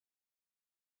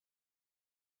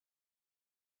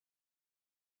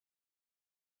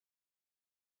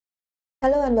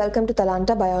Hello and welcome to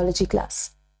Talanta biology class.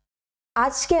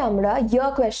 আজকে আমরা year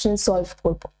question solve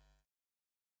করব।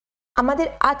 আমাদের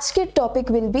আজকের topic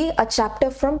will be a chapter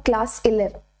from class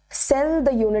 11, Cell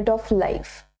the unit of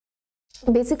life.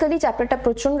 Basically চ্যাপ্টারটা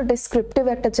প্রচন্ড descriptive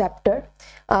একটা চ্যাপ্টার।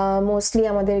 মোস্টলি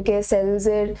আমাদেরকে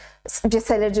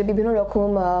সেলের যে বিভিন্ন রকম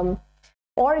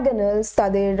অর্গানেলস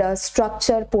তাদের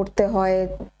স্ট্রাকচার পড়তে হয়,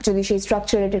 যদি সেই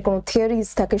স্ট্রাকচার রিলেটেড কোনো থিওরিজ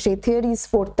থাকে সেই থিওরিজ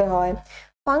পড়তে হয়,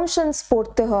 ফাংশনস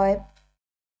পড়তে হয়,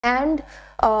 and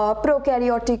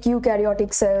prokaryotic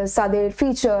eukaryotic cells তাদের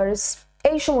ফিচার্স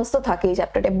এই সমস্ত থাকে এই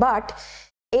চ্যাপ্টারে। বাট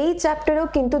এই চ্যাপ্টারেও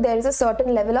কিন্তু there is a certain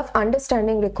level of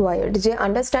understanding required, যে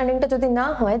আন্ডারস্ট্যান্ডিংটা যদি না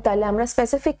হয় তাহলে আমরা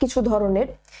স্পেসিফিক কিছু ধরনের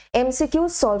MCQ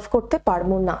সলভ করতে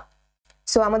পারবো না।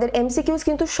 সো আমাদের MCQs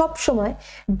কিন্তু সব সময়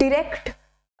direct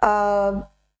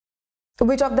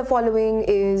which of the following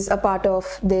is a part of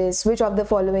this, which of the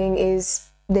following is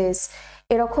this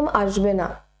এরকম আসবে না।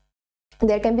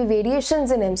 There can be variations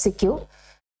in MCQ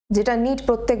যেটা নিট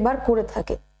প্রত্যেকবার করে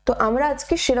থাকে। তো আমরা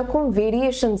আজকে সেরকম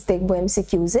variations দেখবো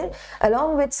MCQs এর along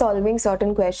with solving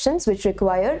certain questions which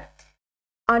require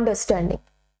understanding.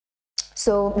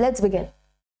 So let's begin.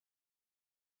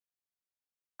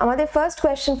 আমাদের first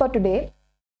question for today,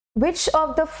 which of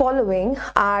the following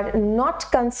are not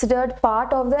considered part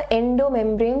of the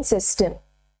endomembrane system?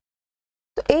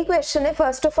 তো এই কোয়েশ্চনে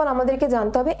ফার্স্ট অফ অল আমাদেরকে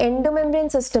জানতে হবে endomembrane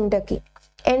সিস্টেমটা কি।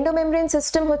 Endomembrane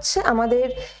system হচ্ছে আমাদের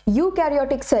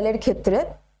ইউক্যারিওটিক সেলের ক্ষেত্রে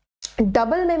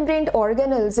ডাবল মেমব্রেন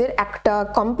অর্গানেলস এর একটা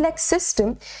কমপ্লেক্স সিস্টেম,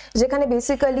 যেখানে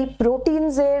বেসিক্যালি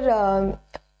প্রোটিনস এর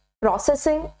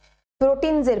প্রসেসিং,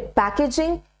 প্রোটিনস এর প্যাকেজিং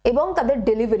এবং তাদের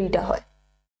ডেলিভারিটা হয়।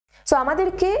 সো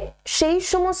আমাদেরকে সেই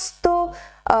সমস্ত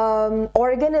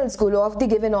অর্গানেলস গুলো of the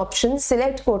given option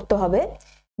select করতে হবে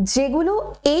যেগুলো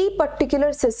এই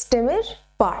পার্টিকুলার সিস্টেমের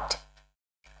পার্ট।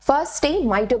 ফার্স্ট এই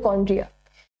মাইটোকন্ড্রিয়া।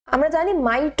 আমরা জানি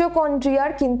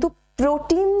মাইটোকন্ড্রিয়ার কিন্তু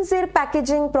প্রোটিনস এর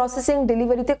প্যাকেজিং, প্রসেসিং,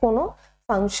 ডেলিভারিতে কোনো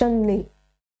ফাংশন নেই।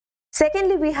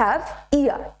 Secondly we have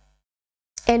ER,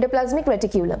 endoplasmic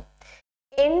reticulum.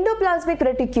 Endoplasmic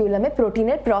রেটিকিউলামে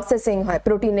প্রোটিনের প্রসেসিং হয়,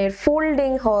 প্রোটিনের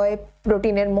ফোল্ডিং হয়,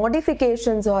 প্রোটিনের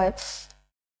মডিফিকেশনস হয়,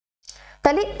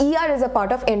 তাহলে ER is a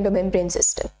part of endomembrane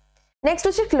system. Next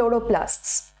হচ্ছে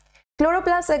ক্লোরোপ্লাস্টস।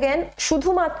 ক্লোরোপ্লাস্ট अगेन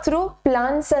শুধুমাত্র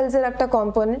প্লান্ট সেলস এর একটা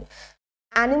কম্পোনেন্ট,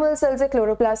 অ্যানিমাল সেলসে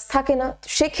ক্লোরোপ্লাস্ট থাকে না।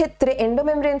 সেক্ষেত্রে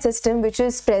endomembrane system which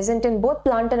is present in both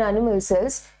plant and animal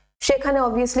cells, সেখানে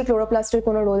obviously ক্লোরোপ্লাস্টের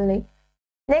কোনো রোল নেই।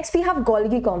 Next we have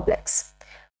Golgi complex.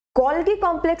 Golgi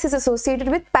complex is associated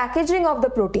with packaging of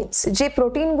the proteins. যে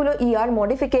প্রোটিনগুলো ER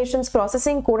modifications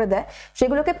processing করে দেয়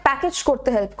সেগুলোকে প্যাকেজ করতে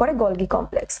help করে Golgi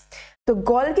complex। তো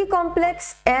Golgi complex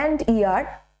and ER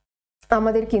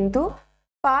আমাদের কিন্তু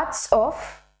parts of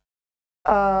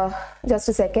just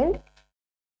a second,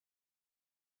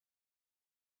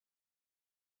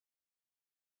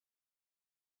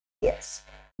 yes,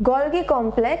 Golgi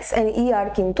complex and ER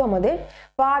কিন্তু আমাদের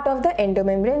part of the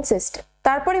endomembrane system.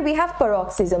 তারপরে we have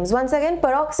peroxisms. Once again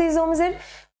peroxisms এর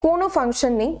কোনো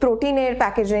ফাংশন নেই প্রোটিনের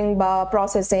প্যাকেজিং বা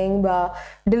প্রসেসিং বা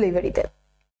ডেলিভারিতে।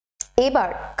 এবার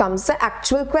comes the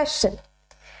actual question.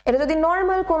 এটা যদি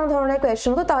নর্মাল কোনো ধরনের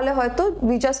কোয়েশ্চেন হতো তাহলে হয়তো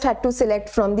we just had to select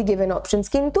from the given options,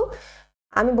 কিন্তু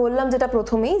আমি বললাম যেটা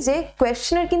প্রথমেই যে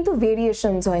কোয়েশ্চেনের কিন্তু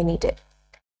ভেরিয়েশনস হয় নিটে।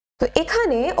 তো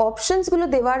এখানে অপশনস গুলো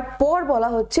দেওয়ার পর বলা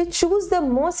হচ্ছে choose the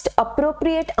most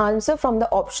appropriate answer from the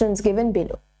options given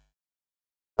below.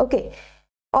 Okay,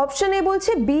 option A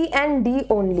বলছে B and D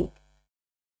only।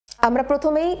 আমরা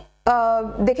প্রথমেই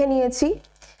দেখে নিয়েছি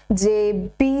যে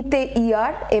বি তে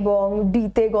ER এবং ডি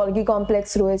তে গলগি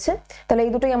কমপ্লেক্স রয়েছে, তাহলে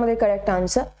এই দুটোই আমাদের কারেক্ট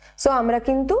আনসার। সো আমরা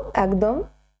কিন্তু একদম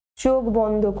চোখ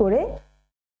বন্ধ করে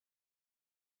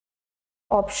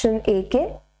অপশন এ কে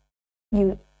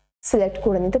সিলেক্ট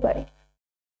করে নিতে পারি।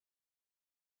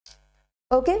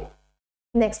 ওকে,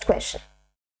 next question.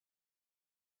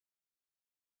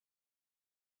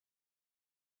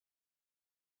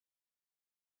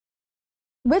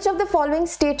 Which of the following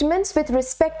statements with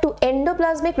respect to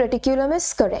endoplasmic reticulum is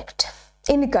correct?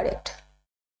 Incorrect.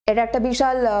 এটা একটা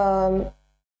বিশাল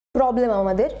প্রবলেম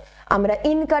আমাদের। আমরা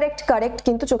ইনকারেক্ট কারেক্ট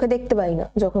কিন্তু চোখে দেখতে পাই না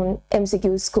যখন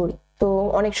MCQs করি। তো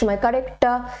অনেক সময়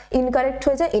কারেক্টটা ইনকারেক্ট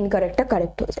হয়ে যায়, ইনকারেক্টটা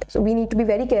কারেক্ট হয়ে যায়। So we need to be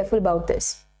very careful about this.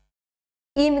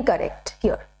 Incorrect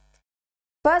here.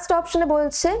 First option এ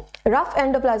বলছে rough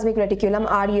endoplasmic reticulum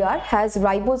RER has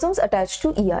ribosomes attached to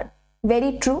ER.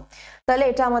 Very true. তাহলে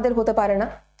এটা আমাদের হতে পারে না,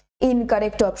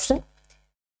 ইনকারেক্ট অপশন।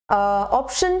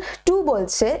 অপশন 2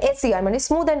 বলছে SER মানে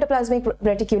smooth endoplasmic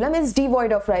reticulum is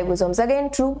devoid of রাইবোসোমস। Again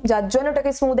true, যার জন্য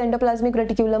এটাকে স্মুথ এন্ডোপ্লাজমিক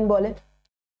রেটিকিউলাম বলে।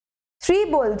 3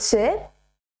 বলছে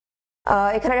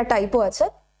এখানে একটা টাইপো আছে,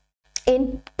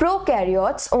 in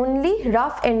prokaryotes only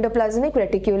rough endoplasmic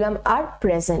reticulum are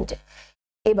present.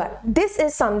 এবার this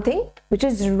is something which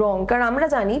is wrong, কারণ আমরা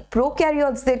জানি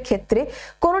প্রোক্যারিওটসদের ক্ষেত্রে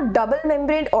কোনো ডাবল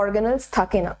মেমব্রেনড অর্গানেলস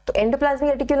থাকে না। তো endoplasmic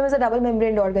reticulum is a double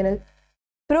মেমব্রেনড organelle,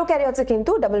 প্রোক্যারিওটসে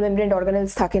কিন্তু ডাবল মেমব্রেনড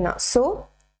অর্গানেলস থাকে না। সো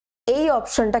এই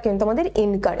অপশনটা কিন্তু আমাদের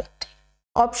ইনকারেক্ট।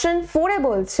 অপশন 4 এ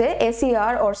বলছে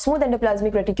SER or smooth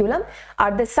endoplasmic reticulum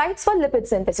are the sites for lipid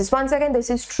synthesis. Once again this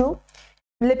is true,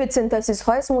 lipid synthesis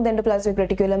হয় smooth endoplasmic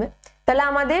reticulum এ। তাহলে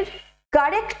আমাদের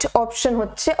কারেক্ট অপশন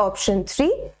হচ্ছে অপশন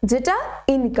 3, যেটা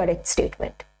incorrect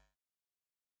statement.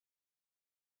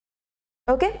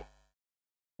 Okay,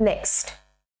 next,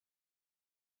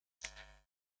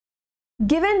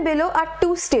 given below are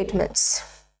two statements,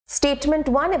 statement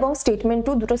 1 এবং statement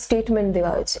 2 দুটো statement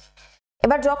দেওয়া হয়েছে।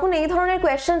 এবার যখন এই ধরনের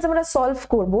কোয়েশ্চেনস আমরা সলভ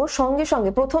করব, সঙ্গে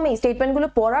সঙ্গে প্রথমেই স্টেটমেন্টগুলো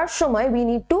পড়ার সময় we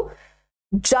need to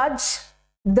judge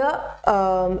the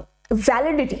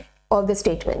validity of the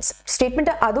statements.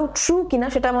 স্টেটমেন্টটা আদৌ ট্রু কিনা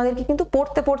সেটা আমাদেরকে কিন্তু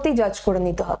পড়তেই জাজ করে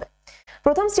নিতে হবে।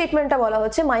 প্রথম স্টেটমেন্টটা বলা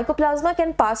হচ্ছে mycoplasma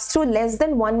can pass through less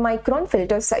than 1 micron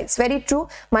filter size. Very true,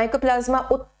 mycoplasma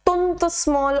অত্যন্ত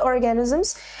স্মল অর্গানিজমস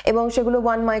এবং সেগুলো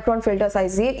 1 মাইক্রন ফিল্টার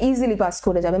সাইজ দিয়ে ইজিলি পাস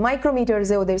করে যাবে।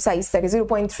 মাইক্রোমিটারসে ওদের সাইজ থাকে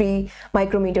 0.3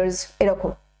 মাইক্রোমিটারস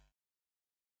এরকম।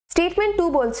 স্টেটমেন্ট 2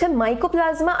 বলছে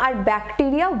mycoplasma R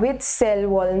bacteria with cell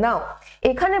wall. নাও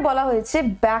এখানে বলা হয়েছে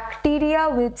ব্যাকটেরিয়া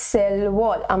উইথ সেল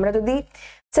ওয়াল। আমরা যদি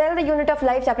sell the unit of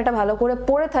life চাকরিটা ভালো করে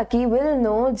পড়ে থাকি, উইল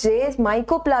নো যে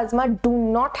mycoplasma do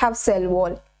not have cell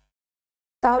wall.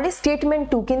 তাহলে স্টেটমেন্ট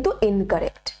 2 কিন্তু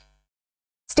incorrect.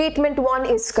 Statement 1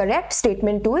 is correct,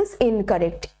 statement 2 is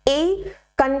incorrect. এই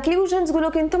কনক্লুশনস গুলো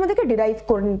কিন্তু আমাদেরকে ডিরাইভ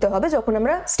করে নিতে হবে যখন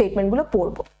আমরা স্টেটমেন্ট গুলো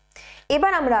পড়বো।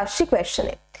 এবার আমরা আসছি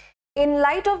কোয়েশ্চেনে। In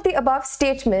light of the above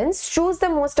statements, choose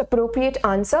the most appropriate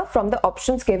answer from the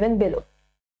options given below.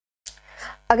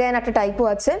 Again একটা টাইপো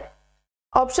আছে।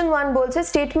 অপশন 1 বলছে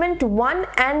statement 1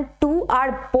 and 2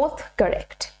 are both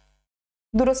correct.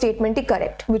 দুটো স্টেটমেন্টই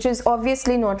correct, which is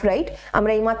obviously not right.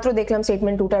 আমরা এইমাত্র দেখলাম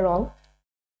স্টেটমেন্ট 2টা রং।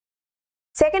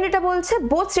 Second এটা বলছে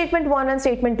both statement 1 and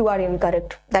statement 2 are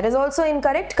incorrect. That is also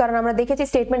incorrect, কারণ আমরা দেখেছি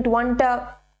স্টেটমেন্ট 1টা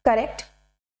কারেক্ট।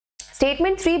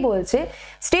 Statement 3 বলছে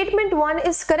statement 1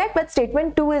 is correct but statement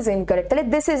 2 is incorrect. তাহলে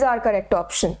this is our correct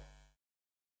option.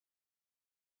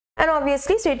 And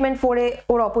obviously statement 4 এ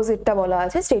ওর অপোজিটটা বলা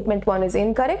আছে, statement 1 is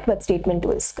incorrect but statement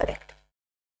 2 is correct.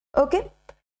 Okay,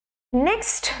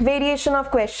 next variation of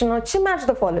question হচ্ছে match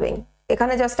the following.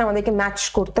 এখানে just আমাদেরকে match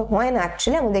করতে হয় না,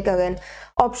 actually আমাদেরকে again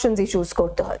অপশনসই চুজ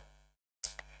করতে হয়।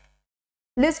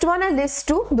 লিস্ট 1 আর লিস্ট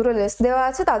 2 দুটো লিস্ট দেওয়া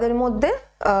আছে, তাদের মধ্যে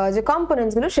যে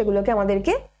কম্পোনেন্টস গুলো সেগুলোকে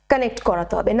আমাদেরকে কানেক্ট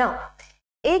করাতে হবে। না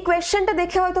এই কোয়েশ্চেনটা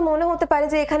দেখে হয়তো মনে হতে পারে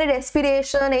যে এখানে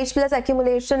respiration, H+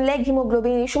 accumulation, leg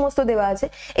haemoglobin এই সমস্ত দেওয়া আছে।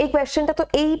 এই কোয়েশ্চেনটা তো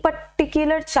এই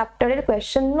পার্টিকুলার চ্যাপ্টারের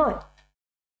কোয়েশ্চেন নয়।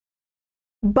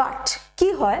 বাট কি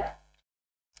হয়,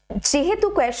 যেহেতু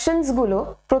কোয়েশ্চেনস গুলো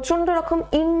প্রচন্ড রকম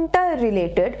ইন্টার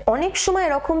রিলেটেড, অনেক সময়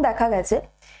এরকম দেখা গেছে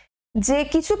যে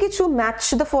কিছু কিছু ম্যাচ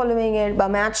দ্য ফলোইং এর বা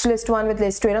ম্যাচ লিস্ট 1 উইথ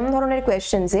লিস্ট 2 এরকম ধরনের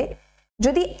কোয়েশ্চেনসে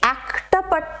যদি একটা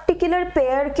পার্টিকুলার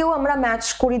পেয়ারকেও আমরা ম্যাচ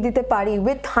করে দিতে পারি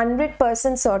উইথ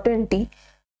 100% সার্টেনটি,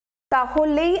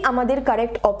 তাহলেই আমাদের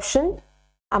কারেক্ট অপশন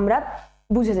আমরা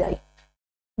বুঝে যাই,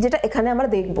 যেটা এখানে আমরা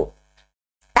দেখব।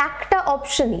 একটা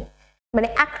অপশনই মানে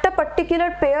একটা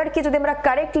পার্টিকুলার পেয়ারকে যদি আমরা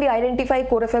কারেক্টলি আইডেন্টিফাই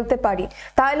করে ফেলতে পারি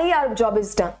তাহলেই আর জব ইজ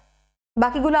ডান,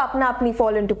 বাকিগুলো আপনা আপনি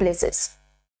ফল ইনটু প্লেসেস।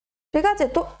 ঠিক আছে,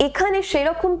 তো এখানে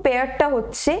সেরকম পেয়ারটা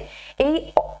হচ্ছে এই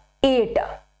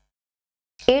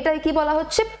এটাই কি বলা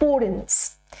হচ্ছে পোরেন্স।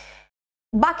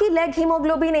 বাকি leg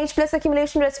haemoglobin, H+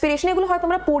 accumulation, respiration এগুলো হয়তো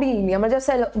আমরা পড়িনি, আমরা just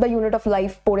the unit of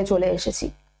life পড়ে চলে এসেছি।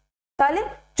 তাহলে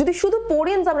যদি শুধু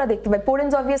পোরেন্স আমরা দেখতে পাই,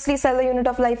 পোরেন্স obviously sell the unit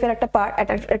of লাইফের একটা পার্ট,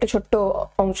 একটা ছোট্ট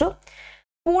অংশ।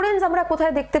 পোরেন্স আমরা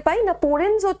কোথায় দেখতে পাই না,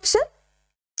 পোরেন্স হচ্ছে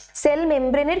সেল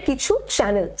মেমব্রেনের কিছু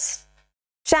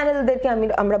চ্যানেলদেরকে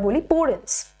আমরা বলি পোরেন্স।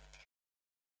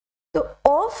 তো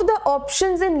of the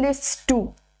options in list 2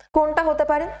 কোনটা হতে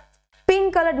পারে? পিঙ্ক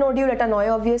কালার নোডিউল এটা নয়,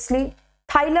 অবভিয়াসলি।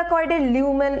 থাইলাকয়েডের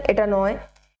লিউমেন এটা নয়,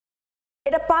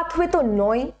 এটা পাথওয়ে তো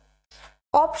নয়।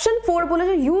 অপশন 4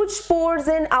 বলেছে huge পোরস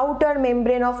in outer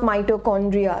membrane of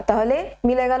mitochondria, তাহলে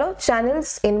মিলে গেল চ্যানেলস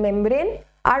ইন মেমব্রেন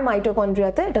আর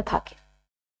মাইটোকন্ড্রিয়াতে এটা থাকে।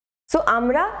 সো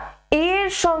আমরা এর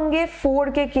সঙ্গে 4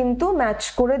 কে কিন্তু ম্যাচ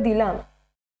করে দিলাম।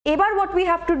 এবার what we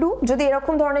have to do, যদি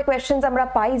এরকম ধরনের কোয়েশ্চেনস আমরা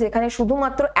পাই যেখানে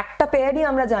শুধুমাত্র একটা পেয়ারই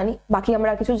আমরা জানি, বাকি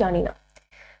আমরা কিছু জানি না,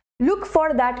 look for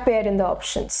that pair in the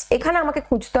options. এখানে আমাকে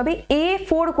খুঁজতে হবে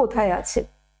A4 কোথায় আছে।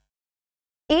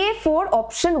 A4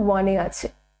 অপশন 1 এ আছে,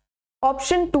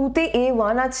 অপশন 2 তে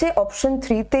A1 আছে, অপশন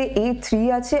 3 তে A3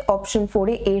 আছে, অপশন 4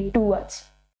 এ A2 আছে।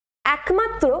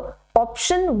 একমাত্র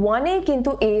অপশন 1 এ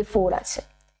কিন্তু A4 আছে।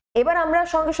 এবার আমরা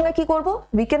সঙ্গে সঙ্গে কি করব,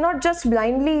 we can not just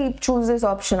blindly choose this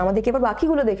option, আমাদেরকে এবার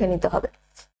বাকিগুলো দেখে নিতে হবে।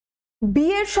 বি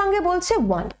এর সঙ্গে বলছে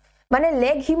 1, মানে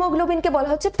লেগ হিমোগ্লোবিনকে বলা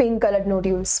হচ্ছে পিঙ্ক কালার্ড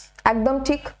নোডিউলস, একদম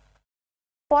ঠিক।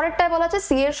 পরেরটায় বলা হচ্ছে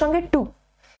সি এর সঙ্গে 2,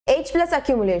 H plus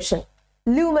accumulation,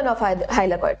 লিউমেন of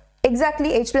হাইলাকয়েড, exactly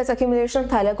H plus accumulation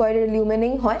থাইলাকয়েডের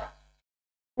লিউমেনেই হয়।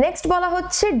 নেক্সট বলা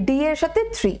হচ্ছে ডি এর সাথে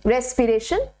 3,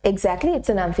 respiration, exactly it's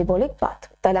an অ্যামফিবোলিক path,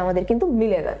 তাহলে আমাদের কিন্তু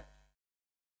মিলে গেল।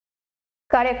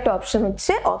 কারেক্ট অপশন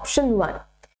হচ্ছে অপশন 1।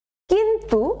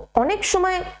 কিন্তু অনেক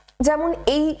সময় যেমন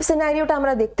এই সিনারিওটা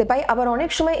আমরা দেখতে পাই, আবার অনেক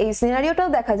সময় এই সিনারিওটাও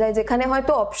দেখা যায় যেখানে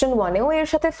হয়তো অপশন 1এও এর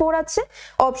সাথে 4 আছে,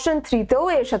 অপশন 3তেও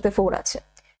এর সাথে 4 আছে,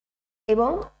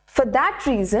 এবং ফর দ্যাট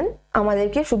রিজন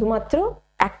আমাদেরকে শুধুমাত্র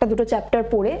একটা দুটো চ্যাপ্টার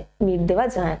পড়ে মিট দেওয়া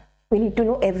যায়। We need to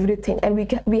know everything and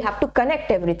we have to connect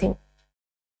everything.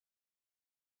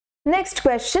 Next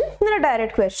question, not a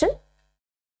direct question.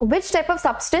 Which type of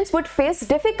substance would face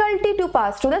difficulty to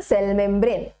pass through the cell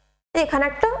membrane? এখানে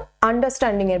একটা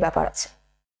understanding এর ব্যাপার আছে।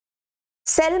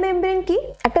 Cell membrane কি?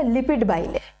 একটা lipid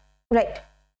bilayer, right?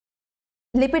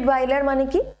 Lipid bilayer মানে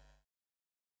কি?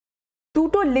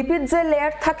 দুটো লিপিডসের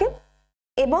লেয়ার থাকে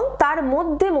এবং তার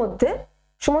মধ্যে মধ্যে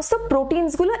সমস্ত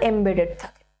প্রোটিনস গুলো এমবেডেড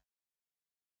থাকে।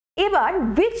 এবার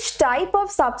which type of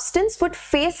substance would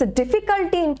face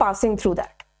difficulty in passing through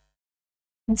that?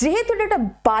 যেহেতু এটা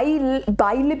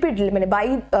বাইলিপিড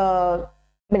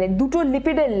মানে দুটো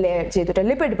লিপিডের লেয়ার, যেহেতু এটা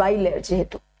লিপিড বাইলেয়ার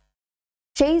যেহেতু,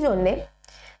 সেই জন্যে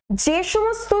যে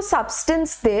সমস্ত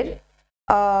সাবস্টেন্সদের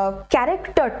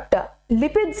ক্যারেক্টারটা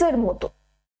লিপিডসের মতো,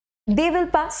 দে উইল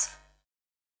পাস।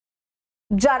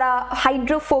 যারা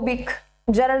হাইড্রোফোবিক,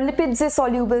 যারা লিপিডসে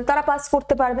সলিউবল, তারা পাস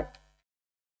করতে পারবে।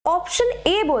 অপশন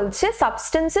এ বলছে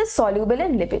সাবস্টেন্সেস সলিউবল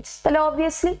ইন লিপিডস, তাহলে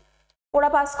অবভিয়াসলি ওরা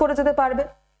পাস করে যেতে পারবে।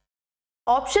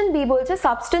 অপশন বি বলছে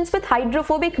substance with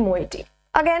hydrophobic মোইটি,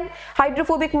 again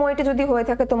hydrophobic moiety যদি হয়ে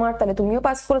থাকে তোমার, তাহলে তুমিও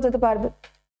পাস করে যেতে পারবে।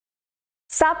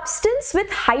 Substance with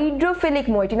hydrophilic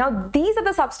moiety, now these are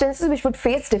the substances which would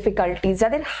face difficulties.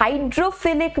 যাদের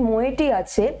হাইড্রোফিলিক মোইটি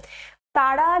আছে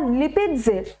তারা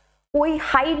লিপিডসের ওই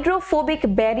হাইড্রোফোবিক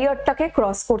ব্যারিয়ারটাকে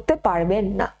ক্রস করতে পারবেন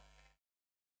না।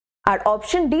 আর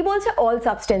অপশন ডি বলছে অল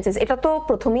সাবস্টেন্সেস, এটা তো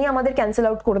প্রথমেই আমাদের ক্যান্সেল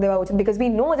আউট করে দেওয়া উচিত, বিকজ উই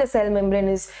নো যে cell membrane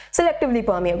is selectively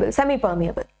permeable, semi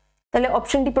permeable, তাহলে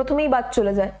অপশন ডি প্রথমেই বাদ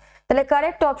চলে যায়। তাহলে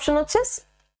কারেক্ট অপশন হচ্ছে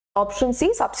option C,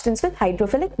 substance with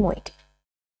hydrophilic মোইটি।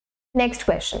 Next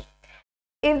question.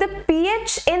 If the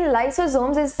pH in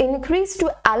lysosomes is increased to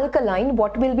alkaline,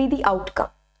 what will be the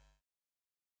outcome?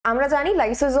 আমরা জানি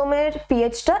লাইসোজোমের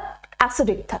পিএইচটা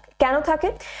acidic থাকে। কেন থাকে?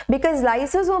 বিকজ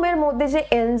লাইসোজোমের মধ্যে যে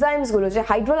এনজাইমস গুলো, যে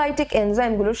হাইড্রোলাইটিক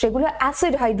এনজাইম গুলো, সেগুলো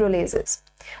অ্যাসিড হাইড্রোলেজেস,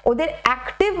 ওদের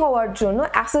অ্যাক্টিভ হওয়ার জন্য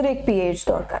অ্যাসিডিক পিএইচ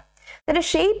দরকার। তাহলে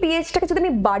সেই পিএইচটাকে যদি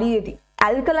আমি বাড়িয়ে দিই,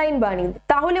 অ্যালকালাইন বানিয়ে দিই,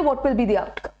 তাহলে what will be the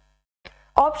outcome?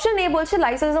 Option A বলছে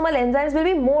lysosomal enzymes will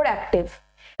be more active.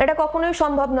 এটা কখনোই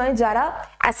সম্ভব নয়, যারা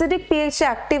অ্যাসিডিক পিএইচে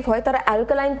অ্যাক্টিভ হয় তারা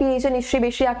অ্যালকালাইন পিএইচে নিশ্চয়ই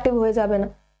বেশি অ্যাক্টিভ হয়ে যাবে না।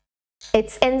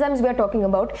 It's enzymes we are talking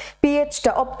about. pH,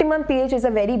 optimum pH is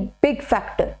a very big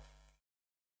factor.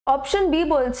 Option B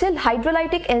বলছে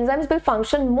hydrolytic enzymes will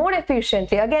function more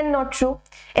efficiently. Again not true.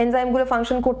 Enzyme গুলো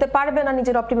ফাংশন করতে পারবে না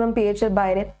নিজের অপটিমাম পিএইচ এর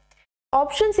বাইরে।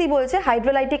 অপশন সি বলছে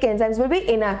hydrolytic enzymes will be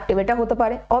inactive. এটা হতে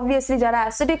পারে, obviously যারা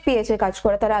অ্যাসিডিক পিএইচ এ কাজ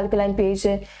করে তারা অ্যালকালাইন পিএইচ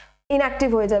এ ইনঅ্যাক্টিভ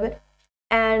হয়ে যাবে।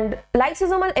 And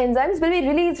lysosomal enzymes will be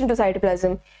released into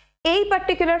cytoplasm. এই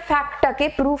পার্টিকুলার ফ্যাক্টটাকে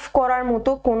প্রুফ করার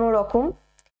মতো কোনো রকম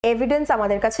এভিডেন্স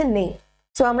আমাদের কাছে নেই,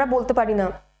 সো আমরা বলতে পারি না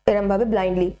এরকম ভাবে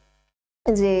ব্লাইন্ডলি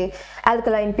যে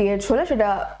অ্যালকালাইন পিএইচ হলে সেটা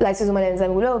লাইসোজোমাল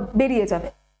এনজাইম গুলো বেরিয়ে যাবে।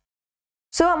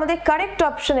 সো আমাদের কারেক্ট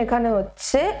অপশন এখানে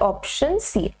হচ্ছে অপশন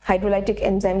সি, হাইড্রোলাইটিক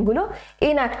এনজাইম গুলো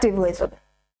ইনঅ্যাক্টিভ হয়ে যাবে।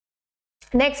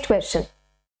 Next question,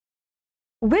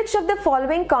 which of the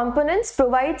following components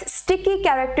provides sticky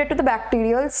character to the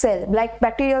bacterial cell? Like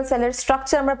bacterial cell এর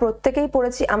স্ট্রাকচার আমরা প্রত্যেকেই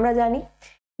পড়েছি, আমরা জানি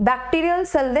ব্যাকটেরিয়াল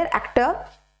সেলদের একটা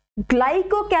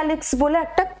গ্লাইকোক্যালিক্স বলে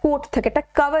একটা কোট থাকে, একটা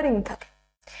কাভারিং থাকে,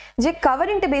 যে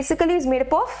কাভারিংটা basically is made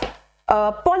up of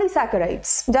polysaccharides,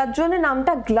 যার জন্য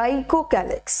নামটা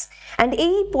গ্লাইকোক্যালিক্স। অ্যান্ড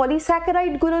এই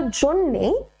পলিস্যাকারাইড গুলোর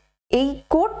জন্যেই, এই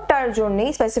কোটটার জন্যেই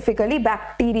স্পেসিফিক্যালি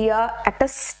ব্যাকটেরিয়া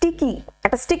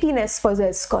একটা স্টিকিনেস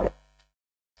পজেস করে।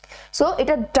 সো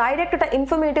এটা ডাইরেক্ট একটা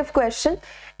ইনফরমেটিভ কোয়েশ্চেন,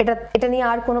 এটা নিয়ে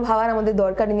আর কোনো ভাবার আমাদের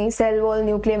দরকার নেই। Cell wall,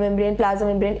 nuclear membrane, plasma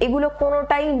membrane, এগুলো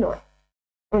কোনোটাই নয়।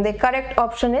 The correct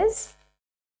option is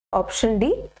option D,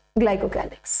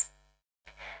 glycocalyx.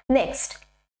 Next,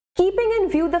 keeping in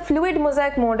view the fluid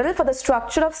mosaic model for the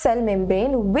structure of cell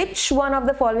membrane, which one of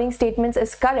the following statements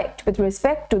is correct with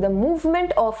respect to the movement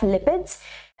of lipids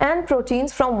and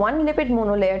proteins from one lipid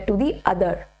monolayer to the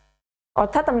other?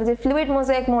 অর্থাৎ আমরা যে fluid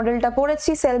mosaic মডেলটা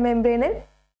পড়েছি sell মেমব্রেনের,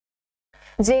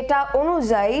 যেটা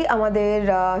অনুযায়ী আমাদের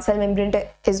sell মেমব্রেনটা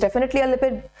is definitely a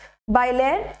lipid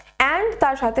bilayer and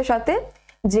তার সাথে সাথে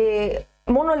যে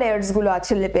মোনোলেয়ার্স গুলো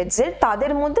আছে লিপিডস এর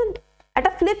তাদের মধ্যে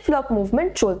একটা ফ্লিপ ফ্লপ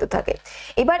মুভমেন্ট চলতে থাকে।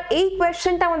 এবার এই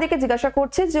কোয়েশ্চেনটা আমাদেরকে জিজ্ঞাসা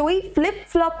করছে যে ওই ফ্লিপ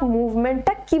ফ্লপ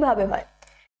মুভমেন্টটা কিভাবে হয়।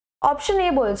 অপশন এ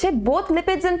বলছে both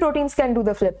lipids and proteins can do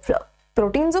the flip flop,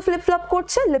 প্রোটিনসও flip flop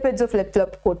করছে, লিপিডসও ফ্লিপ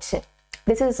ফ্লপ করছে।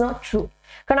 দিস ইজ নট ট্রু,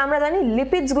 কারণ আমরা জানি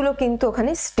লিপিডস গুলো কিন্তু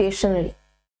ওখানে স্টেশনারি।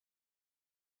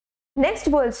 নেক্সট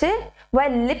বলছে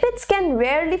while lipids can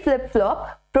rarely flip flop,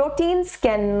 proteins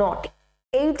can not।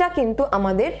 এইটা কিন্তু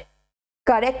আমাদের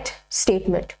কারেক্ট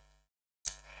স্টেটমেন্ট।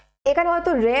 এখানে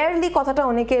হয়তো রেয়ারলি কথাটা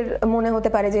অনেকের মনে হতে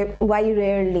পারে যে ওয়াই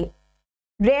রেয়ারলি,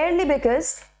 রেয়ারলি বিকজ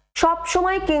সব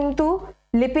সময় কিন্তু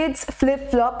লিপিডস ফ্লিপ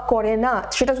ফ্লপ করে না।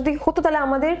 সেটা যদি হতো তাহলে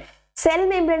আমাদের সেল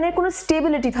মেমব্রেনের কোনো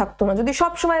স্টেবিলিটি থাকতো না। যদি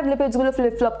সব সময় লিপিডস গুলো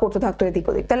ফ্লিপ ফ্লপ করতে থাকতো এদিক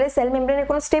ওদিক, তাহলে সেল মেমব্রেনের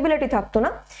কোনো স্টেবিলিটি থাকতো না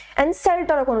এন্ড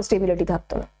সেলটারও কোনো স্টেবিলিটি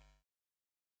থাকতো না।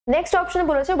 নেক্সট অপশনে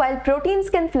বলেছে while proteins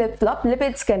can flip flop,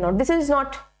 lipids cannot। this is not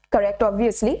correct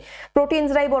obviously,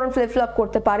 প্রোটিনসরাই বরং ফ্লিপ ফ্লপ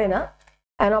করতে পারে না।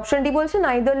 এন্ড অপশন ডি বলছে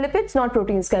neither lipids nor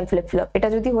proteins can flip flop। এটা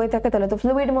যদি হয়ে থাকে তাহলে তো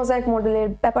ফ্লুইড মোজাইক মডেলের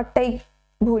ব্যাপারটাই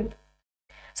ভুল।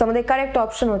 সো আমাদের কারেক্ট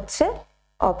অপশন হচ্ছে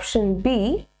option B,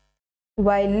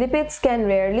 while lipids can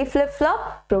rarely flip flop,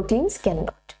 proteins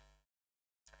cannot।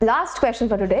 Last question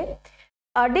for today,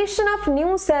 addition of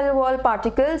new cell wall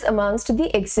particles amongst the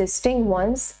existing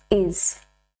ones is।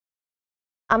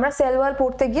 আমরা সেল ওয়াল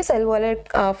পড়তে গিয়ে sell ওয়ালের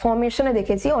ফর্মেশনে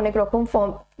দেখেছি অনেক রকম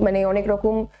মানে অনেক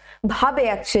রকম ভাবে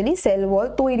অ্যাকচুয়ালি সেল ওয়াল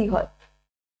তৈরি হয়।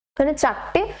 এখানে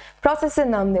চারটে প্রসেসের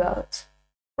নাম দেওয়া হচ্ছে।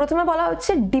 প্রথমে বলা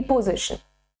হচ্ছে ডিপোজিশন।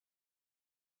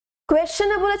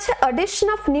 কোয়েশ্চেনে বলেছে addition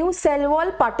of new cell wall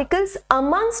particles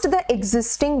amongst the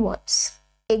existing ones।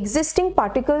 Existing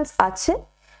particles আছে,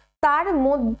 তার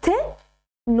মধ্যে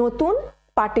নতুন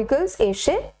পার্টিকলস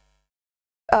এসে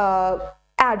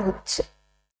অ্যাড হচ্ছে।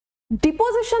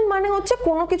 ডিপোজিশন মানে হচ্ছে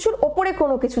কোনো কিছুর ওপরে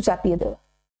কোনো কিছু চাপিয়ে দেওয়া,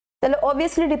 তাহলে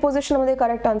অবভিয়াসলি ডিপোজিশন আমাদের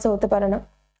কারেক্ট আনসার হতে পারে না।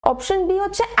 অপশন বি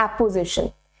হচ্ছে অ্যাপোজিশন।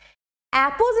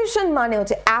 অ্যাপোজিশন মানে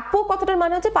হচ্ছে অ্যাপো কথাটার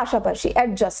মানে হচ্ছে পাশাপাশি,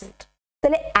 অ্যাডজাসেন্ট।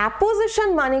 তাহলে অ্যাপোজিশন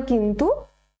মানে কিন্তু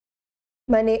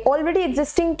মানে অলরেডি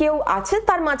এক্সিস্টিং কেউ আছে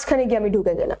তার মাঝখানে গিয়ে আমি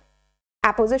ঢুকে গেলাম,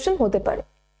 অ্যাপোজিশন হতে পারে।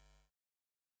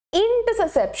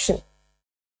 ইন্টারসেপশন,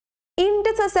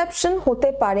 ইন্টারসেপশন হতে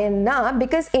পারে না,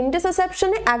 বিকজ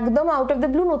ইন্টারসেপশনে একদম আউট অফ দ্য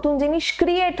ব্লু নতুন জিনিস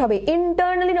ক্রিয়েট হবে,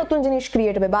 ইন্টারনালি নতুন জিনিস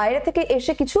ক্রিয়েট হবে, বাইরে থেকে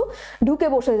এসে কিছু ঢুকে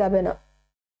বসে যাবে না,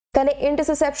 তাহলে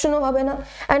ইন্টারসেপশনও হবে না।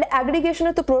 অ্যান্ড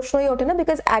অ্যাগ্রিগেশনের তো প্রশ্নই ওঠে না,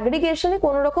 বিকজ অ্যাগ্রিগেশনে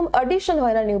কোনো রকম অ্যাডিশন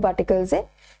হয় না নিউ পার্টিকলসে,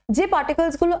 যে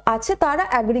পার্টিকলস গুলো আছে তারা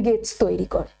অ্যাগ্রিগেটস তৈরি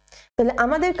করে। তাহলে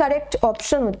আমাদের কারেক্ট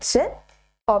অপশন হচ্ছে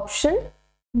অপশন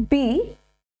বি,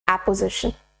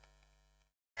 অ্যাপোজিশন।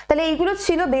 তাহলে এইগুলো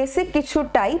ছিল বেসিক কিছু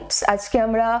টাইপস। আজকে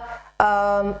আমরা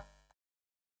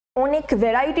অনেক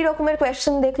ভ্যারাইটি রকমের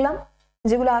কোয়েশ্চেন দেখলাম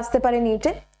যেগুলো আসতে পারে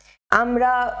নিটে।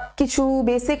 আমরা কিছু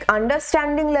বেসিক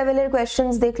আন্ডারস্ট্যান্ডিং লেভেলের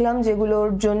কোয়েশ্চেন্স দেখলাম যেগুলোর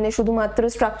জন্য শুধুমাত্র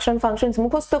স্ট্রাকচার ফাংশনস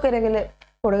মুখস্থ করে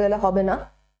গেলে হবে না।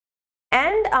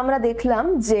 অ্যান্ড আমরা দেখলাম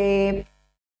যে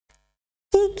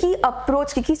কি কি অ্যাপ্রোচ,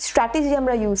 কি কি স্ট্র্যাটেজি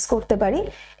আমরা ইউজ করতে পারি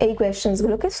এই কোয়েশ্চেন্স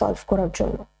গুলোকে সলভ করার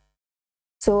জন্য।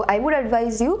 So I would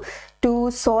advise you to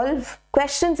solve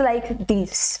questions like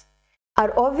these. R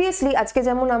obviously আজকে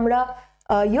যেমন আমরা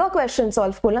your question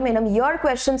solve করলাম, এরকম your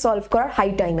question solve করার হাই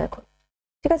টাইম এখন,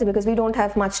 ঠিক আছে, because we don't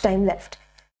have much time left.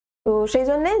 তো সেই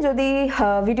জন্য যদি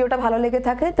ভিডিওটা ভালো লেগে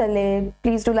থাকে তাহলে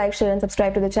please do like, share and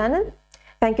subscribe to the channel.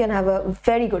 Thank you and have a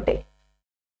very good day.